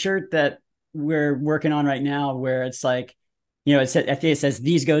 there's a shirt that we're working on right now where it's like, I think it says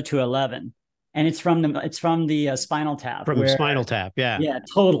these go to 11, and it's from the Spinal Tap, From where, Spinal Tap. Yeah. yeah,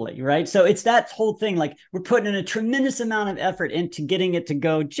 totally. Right. So it's that whole thing. Like, we're putting in a tremendous amount of effort into getting it to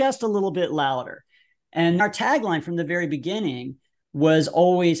go just a little bit louder. And our tagline from the very beginning was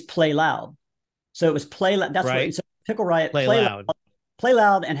always play loud. So it was play loud. That's Right. what, so Pickle Riot, Play loud. play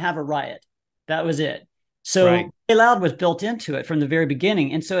loud and have a riot. That was it. So Right. play loud was built into it from the very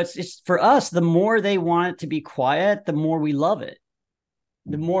beginning. And so it's for us, the more they want it to be quiet, the more we love it.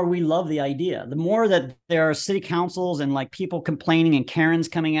 The more we love the idea, the more that there are city councils and like people complaining and Karens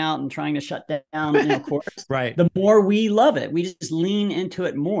coming out and trying to shut down, courts, Right. the more we love it. We just lean into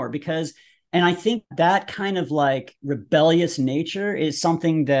it more because, and I think that kind of like rebellious nature is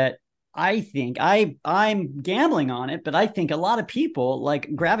something that I think I'm gambling on it, but I think a lot of people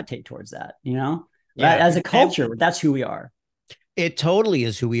like gravitate towards that, Yeah. as a culture, that's who we are. It totally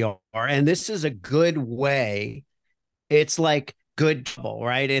is who we are. And this is a good way. It's like good trouble,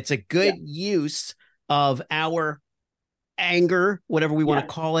 right? It's a good use of our anger, whatever we want to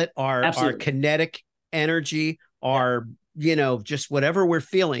call it, our kinetic energy, our just whatever we're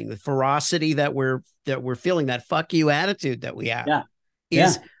feeling, the ferocity that we're feeling, that fuck you attitude that we have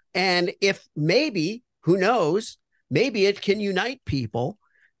is, and if maybe, who knows, maybe it can unite people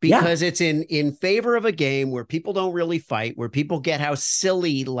because it's in favor of a game where people don't really fight, where people get how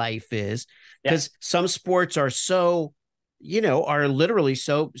silly life is, because some sports are so, are literally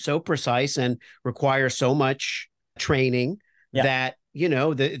so precise and require so much training that,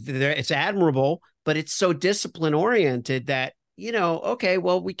 it's admirable, but it's so discipline oriented that, okay,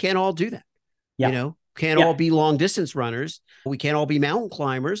 well, we can't all do that. Can't all be long distance runners. We can't all be mountain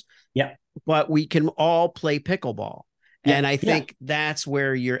climbers. But we can all play pickleball. And I think that's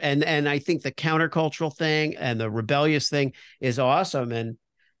where and I think the countercultural thing and the rebellious thing is awesome. And,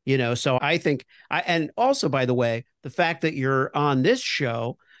 so I think and also, by the way, the fact that you're on this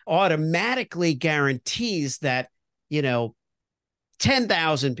show automatically guarantees that,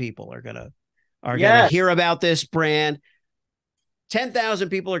 10,000 people are going to hear about this brand. 10,000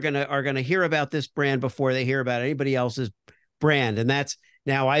 people are gonna hear about this brand before they hear about anybody else's brand. And that's,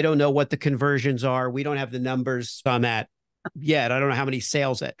 now I don't know what the conversions are. We don't have the numbers on that yet. I don't know how many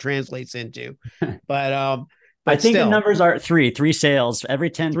sales that translates into, but I think still, the numbers are three sales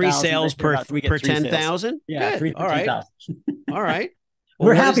every 10,000. 3 sales per 10,000. Yeah, good. 3 per All right. 10,000. All right. Well,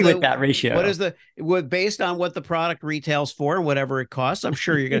 we're happy with that ratio. What is based on what the product retails for and whatever it costs? I'm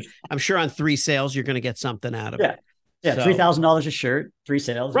sure I'm sure on 3 sales you're going to get something out of it. Yeah, so, $3,000 a shirt, 3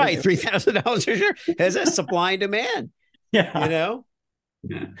 sales. Right, $3,000 a shirt. Has a supply and demand. Yeah, you know.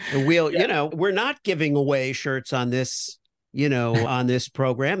 Yeah. And we're not giving away shirts on this, on this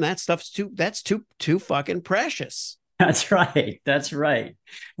program. That stuff's too fucking precious. That's right. That's right.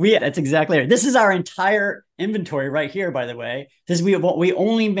 That's exactly right. This is our entire inventory right here, by the way. We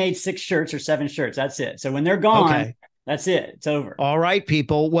only made 6 shirts or 7 shirts. That's it. So when they're gone, that's it. It's over. All right,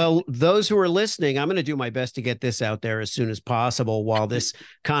 people. Well, those who are listening, I'm going to do my best to get this out there as soon as possible while this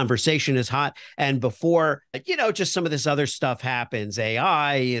conversation is hot. And before, just some of this other stuff happens,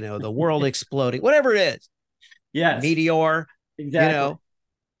 AI, the world exploding, whatever it is. Yes. Meteor. Exactly.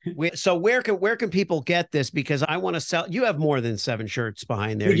 So where can people get this? Because I want to sell. You have more than 7 shirts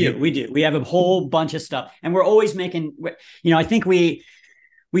behind there. We do. We have a whole bunch of stuff, and we're always making. I think we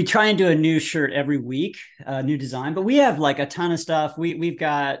try and do a new shirt every week, new design. But we have like a ton of stuff. We've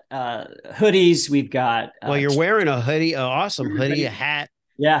got hoodies. We've got. Well, you're wearing a hoodie, an awesome hoodie, a hat.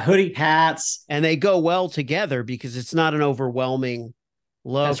 Yeah, hoodie, hats, and they go well together because it's not an overwhelming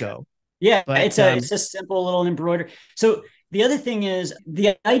logo. Right. Yeah, but, it's a simple little embroidery. So. The other thing is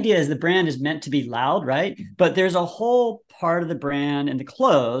the idea is the brand is meant to be loud, right? But there's a whole part of the brand and the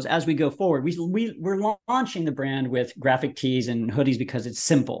clothes as we go forward. We're launching the brand with graphic tees and hoodies because it's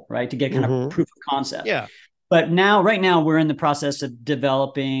simple, right? To get kind of proof of concept. Yeah. But right now we're in the process of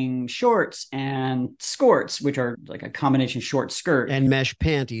developing shorts and skirts, which are like a combination short skirt. And mesh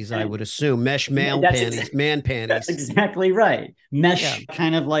panties, I would assume. Mesh male panties, man panties. That's exactly right. Mesh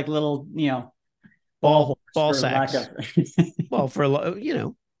kind of like little, ball sacks. Well,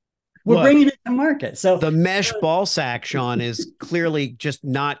 we're bringing it to market. So the mesh ball sack, Sean, is clearly just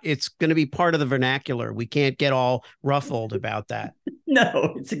not. It's going to be part of the vernacular. We can't get all ruffled about that.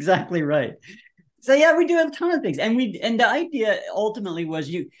 No, it's exactly right. So yeah, we do a ton of things, and the idea ultimately was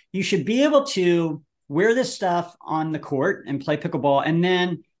you should be able to wear this stuff on the court and play pickleball, and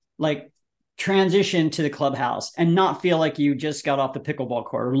then transition to the clubhouse and not feel like you just got off the pickleball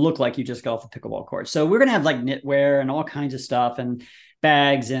court or look like you just got off the pickleball court. So we're going to have like knitwear and all kinds of stuff and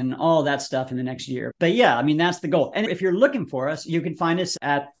bags and all that stuff in the next year. But yeah, I mean, that's the goal. And if you're looking for us, you can find us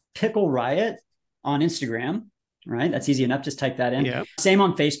at Pickle Riot on Instagram, right? That's easy enough. Just type that in. Yep. Same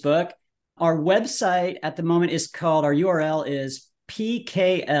on Facebook. Our website at the moment is called, our URL is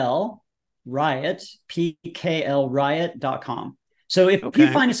PKL Riot, PKLRiot.com. So if you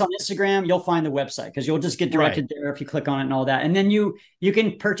find us on Instagram, you'll find the website because you'll just get directed there if you click on it and all that. And then you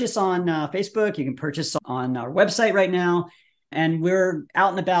can purchase on Facebook. You can purchase on our website right now. And we're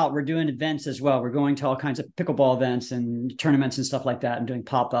out and about. We're doing events as well. We're going to all kinds of pickleball events and tournaments and stuff like that and doing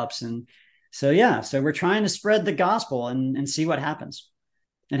pop-ups. And so we're trying to spread the gospel and see what happens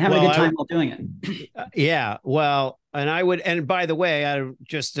and having a good time while doing it. Yeah. Well, and by the way, I'm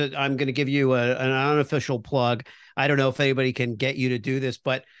going to give you an unofficial plug. I don't know if anybody can get you to do this,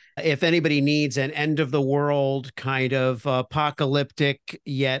 but if anybody needs an end of the world kind of apocalyptic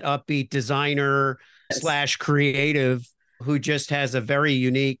yet upbeat designer / creative who just has a very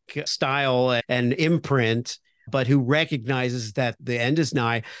unique style and imprint, but who recognizes that the end is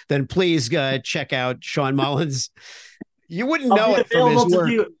nigh, then please check out Sean Mullens. You wouldn't know it from his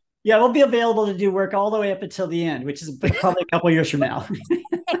work. We'll be available to do work all the way up until the end, which is probably a couple of years from now.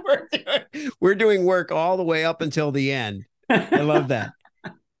 We're doing work all the way up until the end. I love that.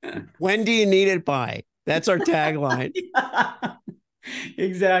 When do you need it by? That's our tagline. Yeah,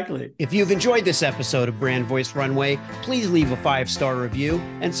 exactly. If you've enjoyed this episode of Brand Voice Runway, please leave a 5-star review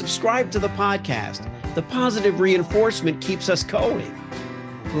and subscribe to the podcast. The positive reinforcement keeps us going.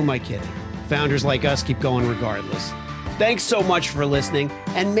 Who am I kidding? Founders like us keep going regardless. Thanks so much for listening,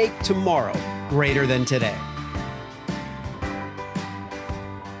 and make tomorrow greater than today.